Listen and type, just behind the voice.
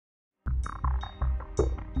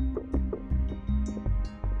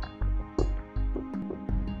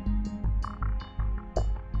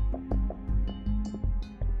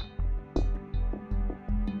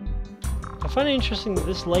find it interesting that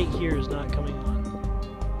this light here is not coming on.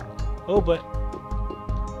 Oh, but...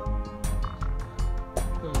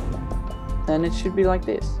 And it should be like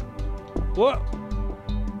this. What?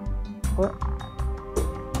 What?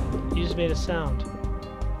 You just made a sound.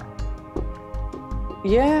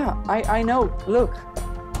 Yeah, I know. Look.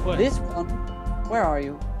 What? This one. Where are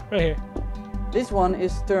you? Right here. This one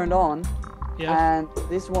is turned on. Yeah. And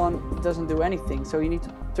this one doesn't do anything. So you need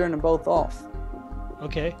to turn them both off.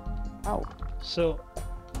 Okay. Oh. So...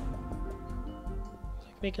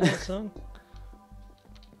 Like making that sound?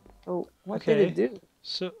 Oh, what Okay. did it do?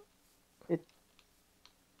 So...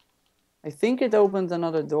 I think it opened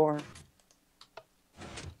another door.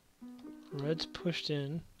 Red's pushed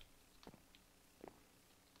in.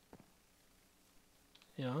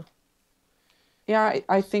 Yeah. Yeah,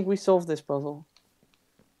 I think we solved this puzzle.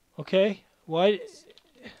 Okay. Why?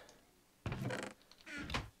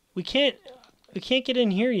 We can't get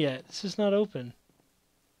in here yet. This is not open.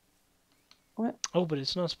 What? Oh, but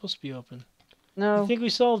it's not supposed to be open. No. I think we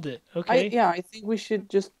solved it. Okay. I think we should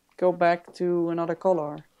just go back to another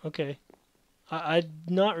color. Okay. I'm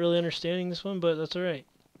not really understanding this one, but that's all right.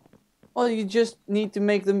 Well, you just need to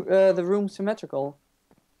make the room symmetrical.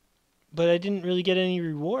 But I didn't really get any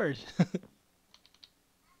reward.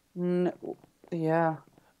 Yeah.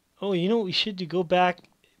 Oh, you know what we should do? Go back,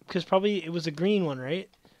 because probably it was a green one, right?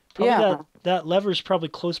 Probably Yeah. that lever's probably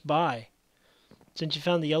close by. Since you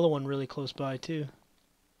found the yellow one really close by, too.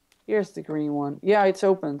 Here's the green one. Yeah, it's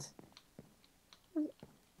opened.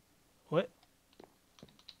 What?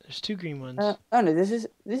 There's two green ones. Oh no, this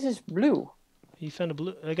is blue. You found a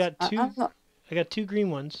blue. I got two. I'm not... I got two green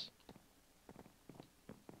ones.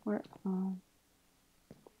 Where?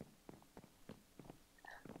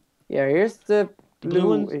 Yeah, here's the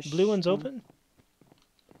blue-ish. Blue one's open.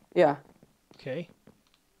 Yeah. Okay.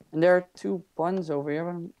 And there are two buttons over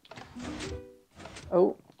here.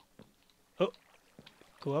 Oh. Oh.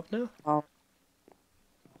 Go up now. Oh.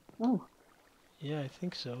 Oh. Yeah, I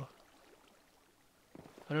think so.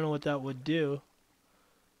 I don't know what that would do.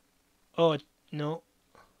 Oh, no.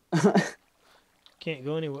 Can't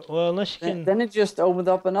go anywhere. Well, unless you can... Then it just opened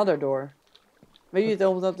up another door. Maybe it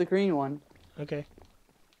opened up the green one. Okay.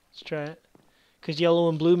 Let's try it. Because yellow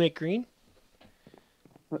and blue make green?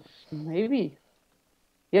 Maybe.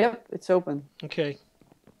 Yep, it's open. Okay.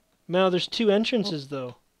 Now, there's two entrances,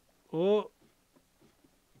 though. Oh.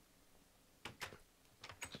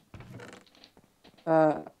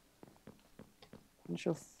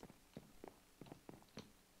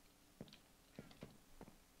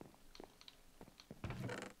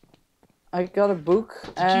 I got a book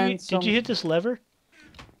and Did you hit this lever?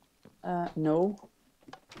 No.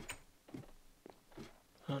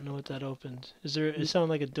 I don't know what that opened. It sounded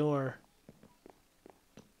like a door.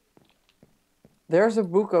 There's a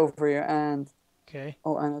book over here and... Okay.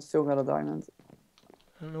 Oh, and I still got a diamond.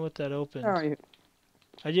 I don't know what that opened. Where are you?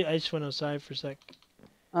 I just went outside for a sec.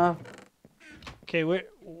 Oh. Okay, where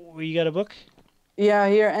you got a book? Yeah,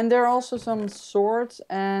 here. And there are also some swords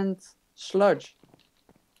and sludge.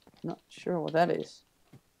 Not sure what that is.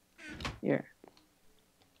 Here.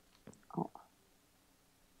 Oh.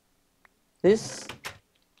 This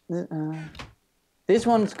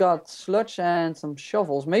one's got sludge and some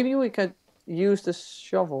shovels. Maybe we could use the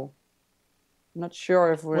shovel. I'm not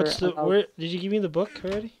sure if we're... Where did you give me the book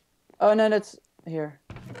already? Oh, no, that's... Here.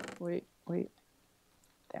 Wait.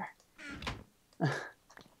 There.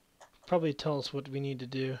 Probably tell us what we need to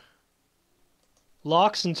do.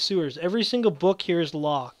 Locks and sewers. Every single book here is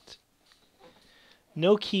locked.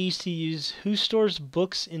 No keys to use. Who stores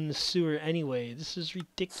books in the sewer anyway? This is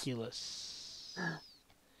ridiculous.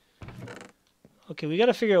 Okay, we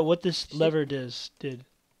gotta figure out what this lever did.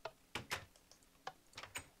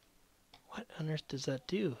 What on earth does that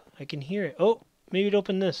do? I can hear it. Oh, maybe it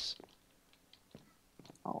opened this.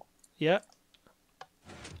 Oh. Yeah.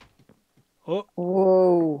 Oh.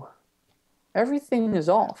 Whoa. Everything is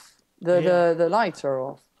off. The lights are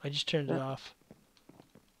off. I just turned it off.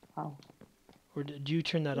 Oh. Or did you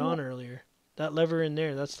turn that on earlier? That lever in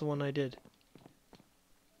there, that's the one I did.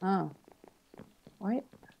 Oh. What?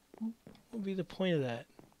 What would be the point of that?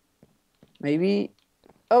 Maybe...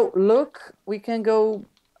 Oh, look! We can go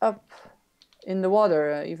up in the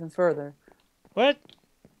water even further. What?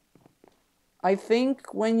 I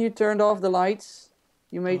think when you turned off the lights,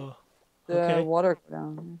 you made the water go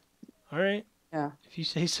down. Alright. Yeah. If you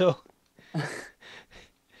say so.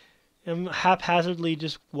 I'm haphazardly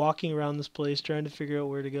just walking around this place trying to figure out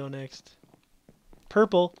where to go next.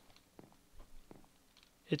 Purple.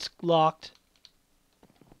 It's locked.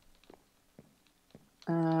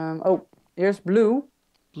 Oh, here's blue.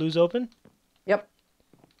 Blue's open? Yep.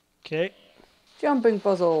 Okay. Jumping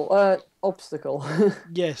puzzle. Obstacle.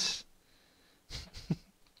 Yes.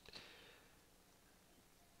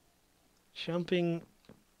 Jumping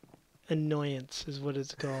annoyance is what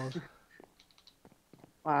it's called.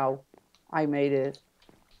 Wow. I made it.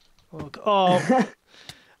 Oh,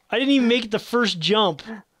 I didn't even make it the first jump.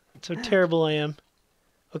 That's how terrible I am.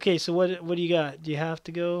 Okay, so what do you got? Do you have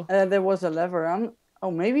to go? There was a lever. Oh,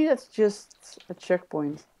 maybe that's just a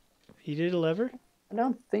checkpoint. You did a lever? I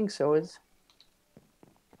don't think so. It's.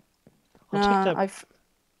 I'll take that. I've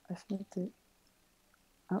made it.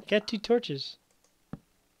 Oh. Got 2 torches.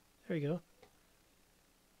 There we go.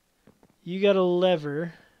 You got a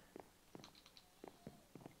lever.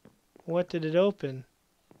 What did it open?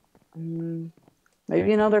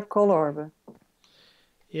 Maybe another color, but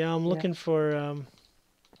Yeah, I'm looking for I'm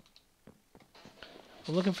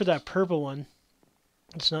looking for that purple one.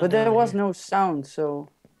 It's not. but there down was here. no sound, so.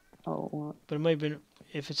 Oh. Well. But it might have been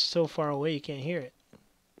if it's so far away you can't hear it.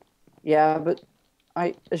 Yeah, but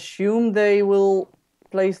I assume they will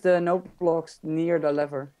place the note blocks near the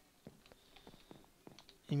lever.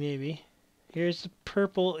 Maybe. Here's the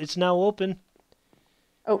purple. It's now open.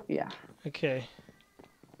 Oh yeah. Okay.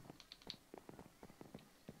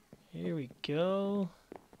 Here we go.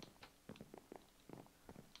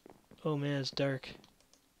 Oh man, it's dark.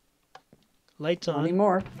 Lights Not on.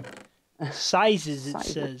 anymore. Sizes, it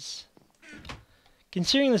Sizes. says.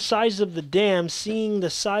 Considering the size of the dam, seeing the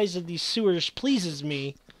size of these sewers pleases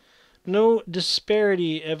me. No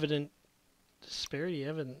disparity evident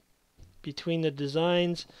between the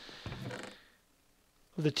designs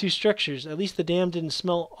of the 2 structures. At least the dam didn't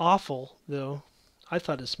smell awful, though. I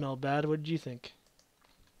thought it smelled bad. What did you think?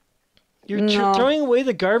 You're No. throwing away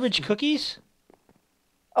the garbage cookies?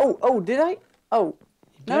 Oh, did I? Oh,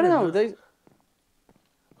 You no, better no, not. they.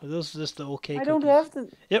 Are those just the okay I cookies? don't have to.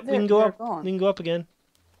 Yep, we they're- can go they're up. gone. We can go up again.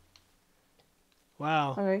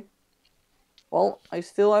 Wow. Okay. Well, I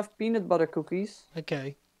still have peanut butter cookies.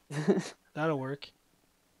 Okay. That'll work.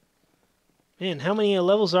 Man, how many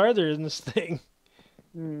levels are there in this thing?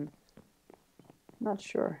 Not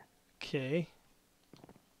sure. Okay.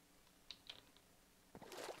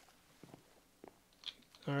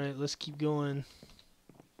 Alright, let's keep going.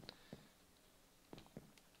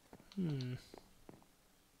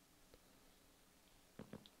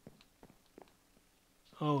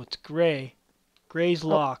 Oh, it's gray. Gray's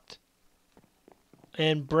locked.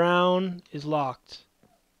 And brown is locked.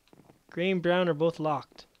 Gray and brown are both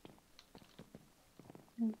locked.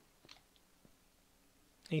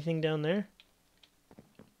 Anything down there?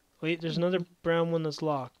 Wait, there's another brown one that's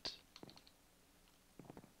locked.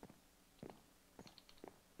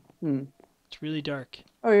 It's really dark.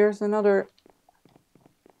 Oh, here's another.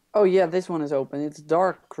 Oh yeah, this one is open. It's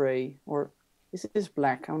dark gray, or is this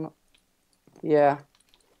black? I'm not. Yeah.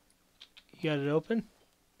 You got it open?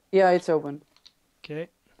 Yeah, it's open. Okay.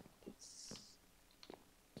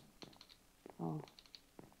 Oh.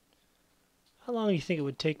 How long do you think it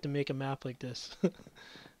would take to make a map like this?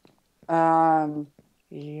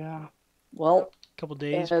 Yeah. Well, Couple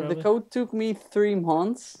days, the probably. code took me 3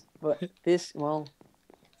 months, but this, well,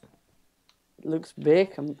 it looks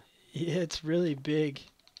big. Yeah, it's really big.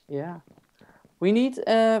 Yeah. We need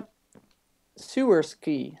a sewers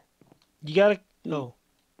key. You gotta. Oh.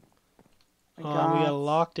 I We got a got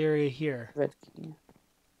locked area here. red key.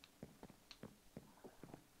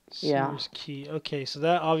 Yeah. Sewers key. Okay, so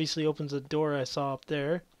that obviously opens the door I saw up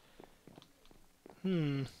there.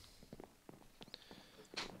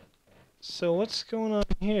 So what's going on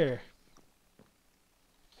here?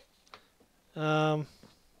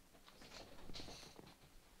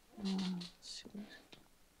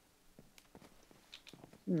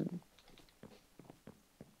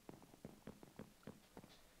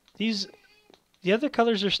 The other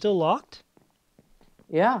colors are still locked?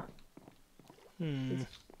 Yeah.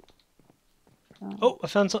 Oh, I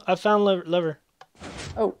found lever.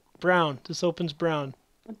 Oh. Brown. This opens brown.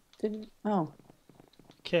 Oh.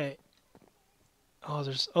 Okay. Oh,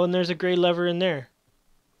 and there's a gray lever in there.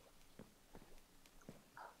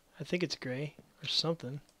 I think it's gray or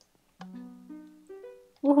something.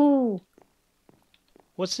 Woohoo!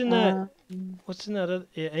 What's in that?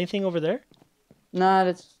 Anything over there? Nah,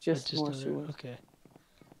 that's Or just more another- sewers. Okay.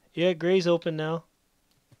 Yeah, gray's open now.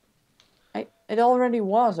 It already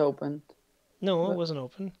was open. No, What? it wasn't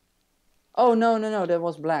open. Oh, no, that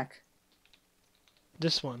was black.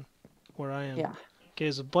 This one, where I am. Yeah. Okay,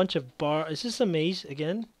 there's a bunch of Is this a maze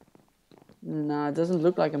again? Nah, it doesn't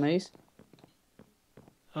look like a maze.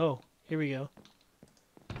 Oh, here we go.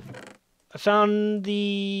 I found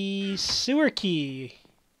the sewer key.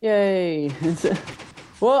 Yay!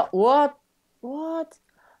 What?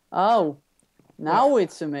 Oh, Now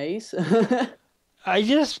it's a maze. I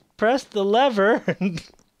just pressed the lever.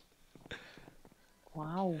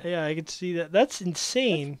 Wow. Yeah, I can see that. That's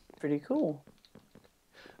insane. Pretty cool.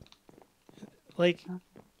 Like,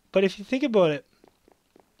 but if you think about it,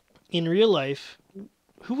 in real life,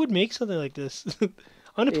 who would make something like this? I'm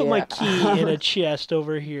gonna put my key in a chest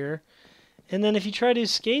over here, and then if you try to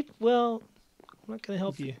escape, well, I'm not gonna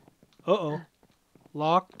help you. Uh-oh.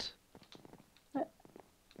 Locked.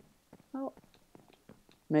 Oh.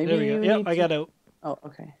 Maybe There we go. you Yep, need I to- got out. Oh,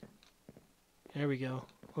 okay. There we go.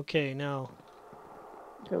 Okay, now.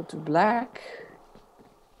 Go to black.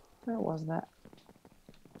 Where was that?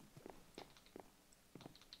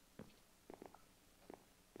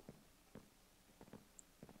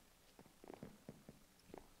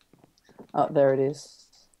 Oh, there it is.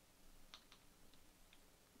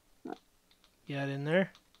 Get in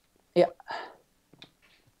there. Yeah.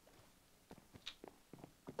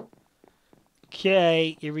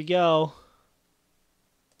 Okay, here we go.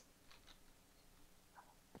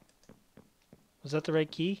 Was that the right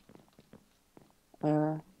key?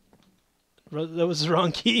 That was the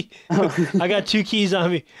wrong key. I got 2 keys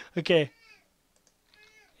on me. Okay.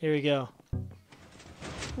 Here we go.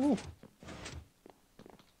 Ooh.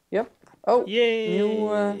 Yep. Oh, Yay!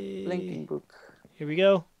 new blinking book. Here we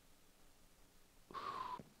go.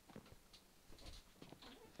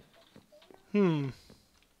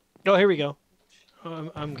 Oh, here we go.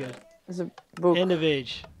 Oh, I'm good. There's a book. End of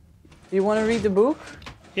age. Do you want to read the book?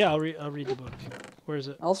 Yeah, I'll read the book. Where is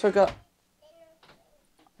it? I also got...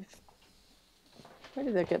 Where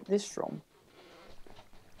did I get this from?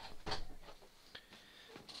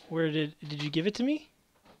 Where did you give it to me?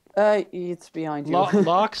 It's behind you.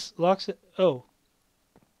 Locks. Oh,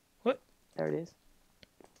 There it is.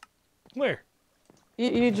 where?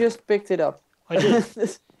 You just picked it up. I did.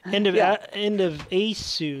 End of Yeah. end of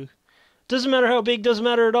ASU. Doesn't matter how big. Doesn't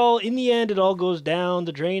matter at all. In the end, it all goes down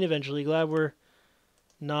the drain eventually. Glad we're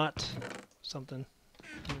not something.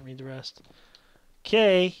 Didn't read the rest.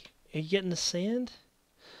 Okay, are you getting the sand?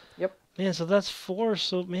 Yep. Man, so that's 4.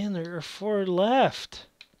 So man, there are 4 left.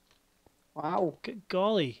 Wow. Good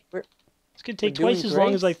golly. We're- It's gonna take we're doing twice as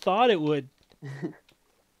long as I great. thought it would.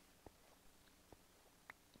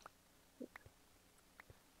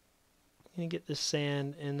 Gonna get this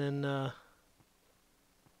sand and then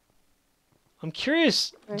I'm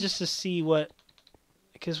curious Okay. just to see what,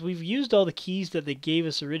 because we've used all the keys that they gave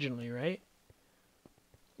us originally, right?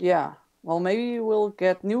 Yeah. Well, maybe we'll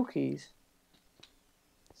get new keys.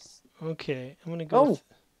 Okay, I'm gonna go. Oh. With,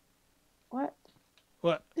 What?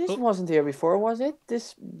 what? This Oh, wasn't here before, was it?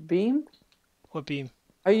 This beam? what beam?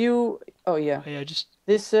 Are you... Oh, yeah. Oh, yeah, just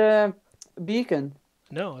This beacon.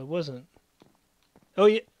 no, it wasn't. Oh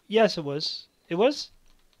yeah, yes, it was. It was.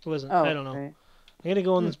 It wasn't. Oh, I don't know. okay. I'm gonna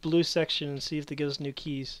go in this blue section and see if they give us new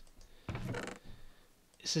keys.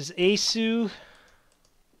 This is ASU,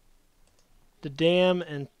 the dam,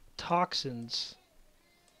 and toxins.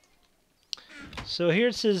 So here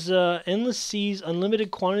it says, endless seas,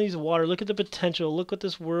 unlimited quantities of water. Look at the potential. Look what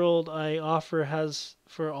this world I offer has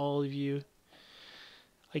for all of you.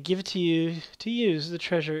 I give it to you to use the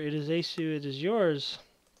treasure. It is ASU. It is yours.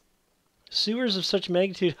 Sewers of such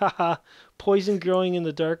magnitude, haha, poison growing in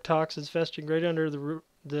the dark, toxins festering right under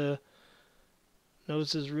the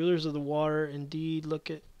noses, rulers of the water. Indeed, look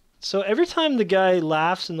at. So every time the guy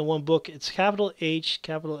laughs in the one book, it's capital H,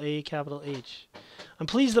 capital A, capital H. I'm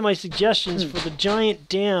pleased that my suggestions for the giant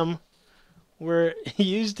dam were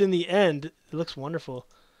used in the end. It looks wonderful.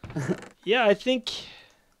 Yeah, I think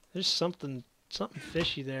there's something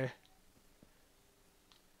fishy there.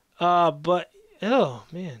 But oh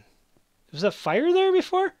man. Was that fire there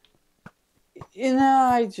before? No,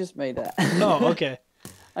 I just made that. Oh, okay.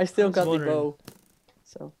 I still was got wondering. the bow.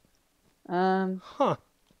 So, Huh.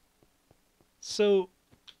 So,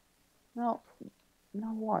 no,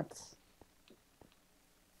 what?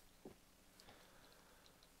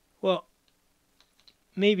 well,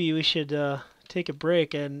 maybe we should take a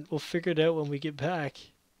break and we'll figure it out when we get back.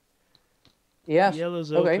 Yes.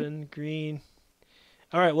 Yellow's Okay. open, green.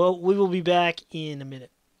 All right, well, we will be back in a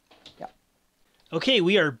minute. Yeah. Okay,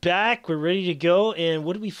 we are back. We're ready to go. And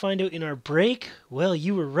what did we find out in our break? Well,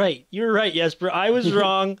 you were right. You were right, Jesper. I was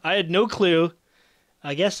wrong. I had no clue.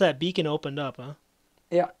 I guess that beacon opened up, huh?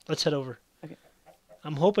 Yeah. Let's head over. Okay.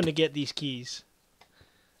 I'm hoping to get these keys.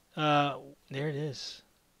 There it is.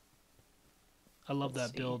 I love Let's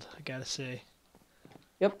that see. build, I gotta say.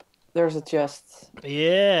 Yep. There's a chest.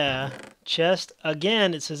 Yeah. Chest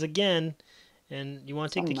again. It says again. And you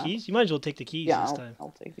want to take the Some keys? You might as well take the keys Yeah, this I'll, time.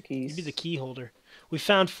 I'll take the keys. You be the key holder. We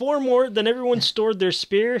found 4 more than everyone stored their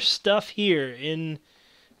spare stuff here in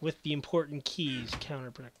with the important keys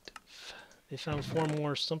counterproductive. They found 4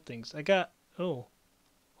 more somethings. I got... Oh.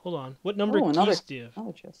 Hold on. What number another, keys do you have?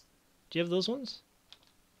 another chest. Do you have those ones?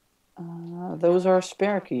 Those are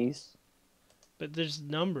spare keys. But there's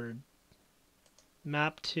numbered.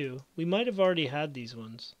 Map 2. We might have already had these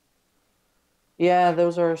ones. Yeah,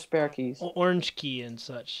 those are spare keys. Orange key and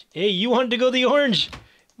such. Hey, you wanted to go the orange!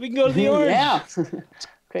 We can go to the orange! Yeah!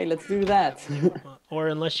 Okay, let's do that. Or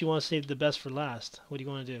unless you want to save the best for last. What do you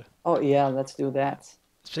want to do? Oh, yeah, let's do that.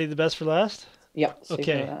 Save the best for last? Yeah.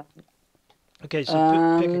 Okay. Okay,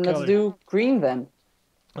 so pick a color. Let's do green then.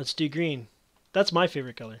 Let's do green. That's my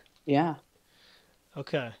favorite color. Yeah.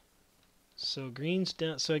 Okay. So green's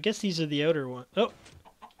down. So I guess these are the outer ones. Oh!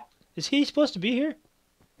 Is he supposed to be here?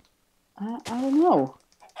 I don't know.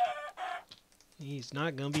 He's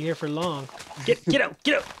not gonna be here for long. Get out!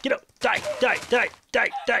 Get out! Get out! Die! Die! Die! Die!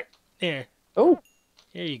 Die! There. Oh!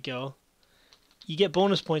 There you go. You get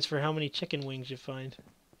bonus points for how many chicken wings you find.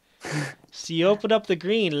 So you open up the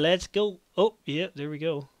green. Let's go. Oh, yeah, there we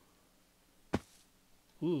go.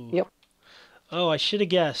 Ooh. Yep. Oh, I should have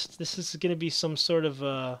guessed. This is going to be some sort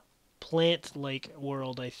of plant-like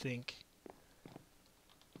world, I think.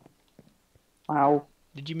 Wow.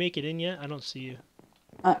 Did you make it in yet? I don't see you.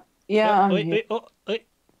 Yeah, Oh, wait. Oh, wait.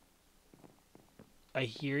 I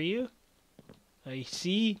hear you. I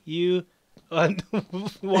see you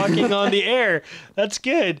walking on the air. That's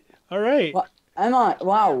good. All right. What? Am I?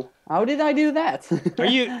 Wow. How did I do that? Are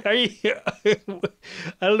you? I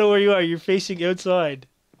don't know where you are. You're facing outside.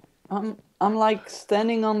 I'm like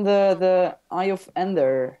standing on the Eye of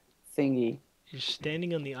Ender thingy. You're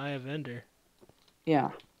standing on the Eye of Ender.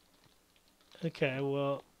 Yeah. Okay,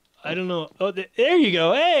 well, I don't know. Oh, there you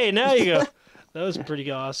go. Hey, now you go. That was pretty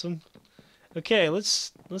awesome. Okay,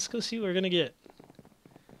 let's go see what we're gonna get.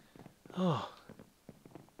 Oh.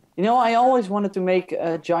 You know, I always wanted to make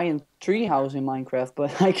a giant tree house in Minecraft,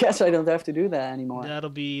 but I guess I don't have to do that anymore. That'll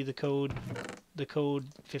be the code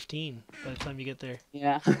 15 by the time you get there.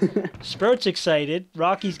 Yeah. Sprout's excited.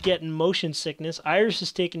 Rocky's getting motion sickness. Iris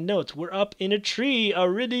is taking notes. We're up in a tree. A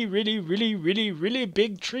really, really, really, really, really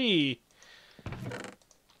big tree.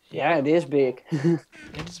 Yeah, it is big.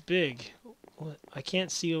 It's big. What? I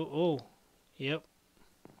can't see. Oh. Yep.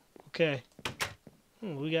 Okay.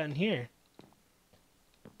 What we got in here?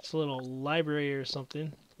 It's a little library or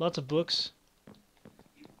something. Lots of books.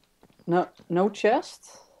 No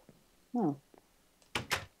chest? No.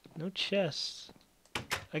 No chests.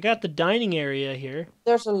 I got the dining area here.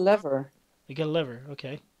 There's a lever. You got a lever.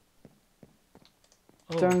 Okay.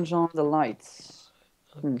 Oh. Turns on the lights.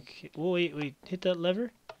 Okay. Oh, wait. Hit that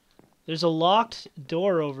lever. There's a locked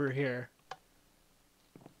door over here.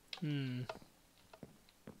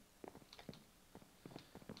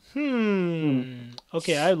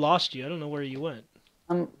 Okay, I lost you. I don't know where you went.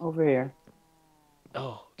 I'm over here.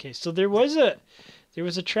 Oh, okay. So there was a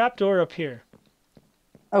trapdoor up here.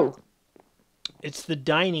 Oh. It's the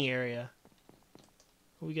dining area.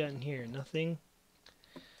 What we got in here? Nothing.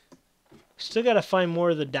 Still gotta find more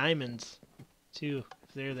of the diamonds, too,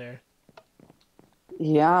 if they're there.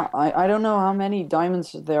 Yeah, I don't know how many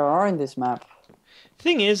diamonds there are in this map.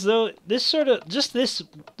 Thing is, though, this sort of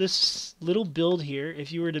this little build here,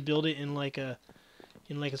 if you were to build it in like a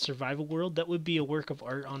survival world, that would be a work of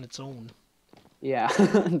art on its own. Yeah,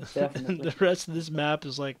 definitely. The rest of this map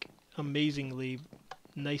is like amazingly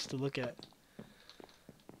nice to look at.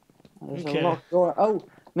 There's a locked door. Oh,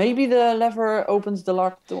 maybe the lever opens the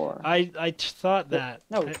locked door. I thought that.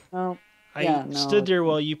 No. I stood there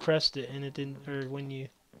while you pressed it, and it didn't. Or when you.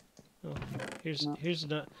 Oh, here's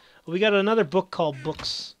the. We got another book called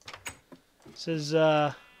Books. It says,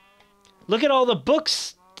 look at all the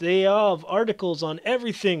books. They have articles on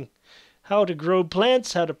everything. How to grow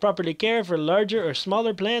plants, how to properly care for larger or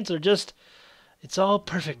smaller plants, or just... It's all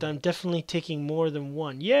perfect. I'm definitely taking more than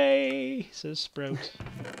one. Yay, says Sprout.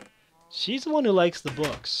 She's the one who likes the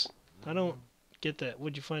books. I don't get that.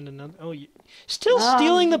 Would you find another? Oh, you still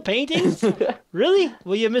stealing the paintings? Really?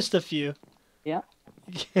 Well, you missed a few. Yeah.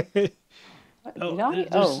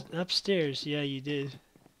 There's upstairs. Yeah, you did.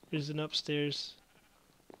 There's an upstairs.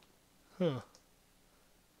 Huh.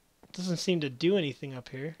 Doesn't seem to do anything up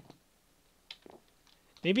here.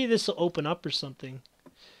 Maybe this will open up or something.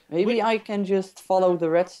 Maybe I can just follow the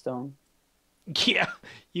redstone. Yeah,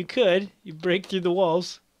 you could. You break through the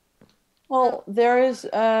walls. Well, there is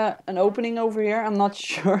an opening over here. I'm not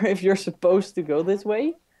sure if you're supposed to go this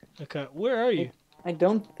way. Okay, where are you? I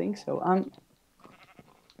don't think so. I'm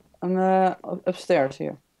upstairs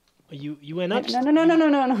here. You went up?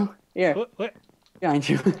 No. Here. What? Behind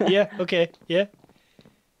you. Yeah, okay, yeah.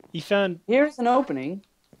 You found... Here's an opening.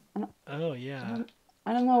 Oh, yeah.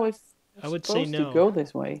 I don't know if it's I would say supposed no. to go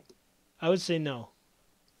this way. I would say no.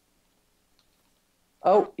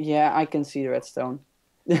 Oh, yeah, I can see the redstone.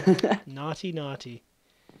 Naughty, naughty.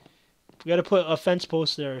 We gotta put a fence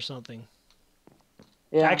post there or something.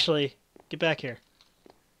 Yeah. Actually, get back here.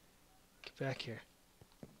 Get back here.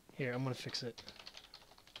 Here, I'm gonna fix it.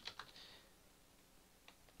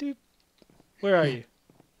 Doop. Where are you?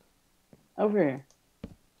 Over here.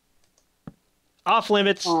 Off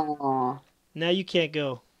limits. Aww. Now you can't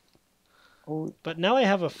go. Oh, But now I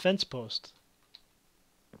have a fence post.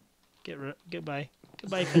 Goodbye.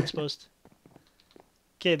 Goodbye, fence post.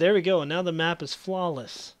 Okay, there we go. Now the map is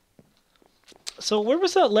flawless. So where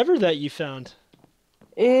was that lever that you found?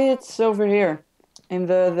 it's over here. In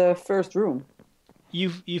the first room.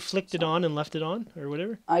 You flicked it on and left it on, or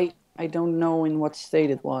whatever? I don't know in what state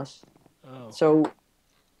it was. Oh. So,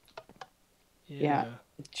 yeah.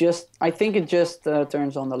 I think it just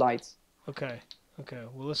turns on the lights. Okay. Okay.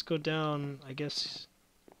 Well, let's go down. I guess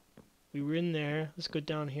we were in there. Let's go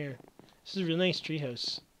down here. This is a really nice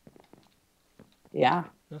treehouse. Yeah.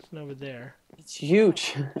 Nothing over there. It's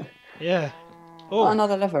huge. Yeah. Oh, Oh.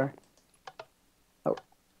 another lever. Oh.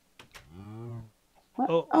 What?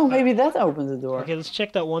 Oh, Oh, maybe that opened the door. Okay, let's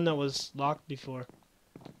check that one that was locked before.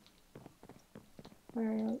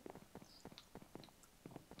 Where-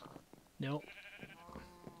 Nope.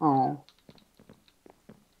 Oh.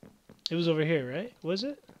 It was over here, right? Was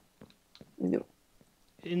it?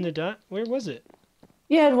 In the dot? Where was it?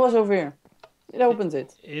 Yeah, it was over here. It opens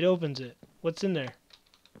it. It opens it. What's in there?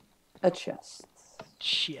 A chest.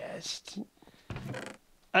 Chest.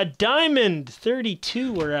 A diamond!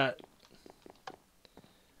 32 we're at.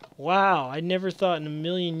 Wow, I never thought in a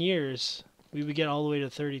million years we would get all the way to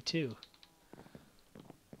 32.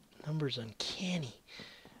 Numbers uncanny.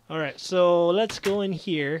 Alright, so let's go in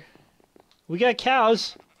here. We got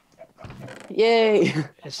cows. Yay!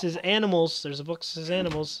 It says animals. There's a book that says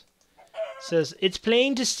animals. It says, it's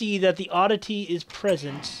plain to see that the oddity is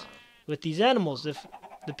present with these animals. If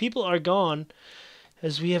the people are gone,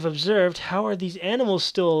 as we have observed, how are these animals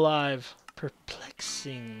still alive?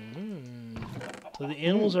 Perplexing. So the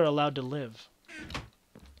animals are allowed to live.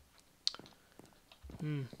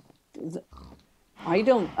 I'm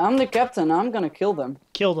the captain. I'm gonna kill them.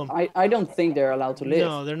 Kill them. I don't think they're allowed to live.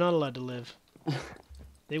 No, they're not allowed to live.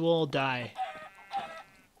 They will all die.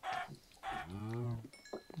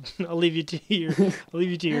 I'll leave you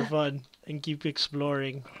to your fun and keep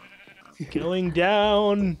exploring. Going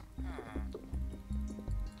down.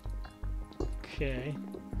 Okay.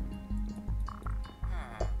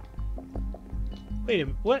 Wait a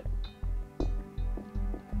minute. What?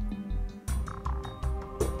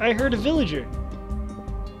 I heard a villager.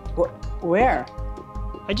 Where?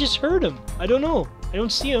 I just heard him. I don't know. I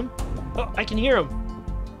don't see him. Oh, I can hear him.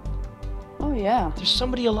 Oh yeah. There's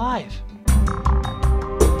somebody alive.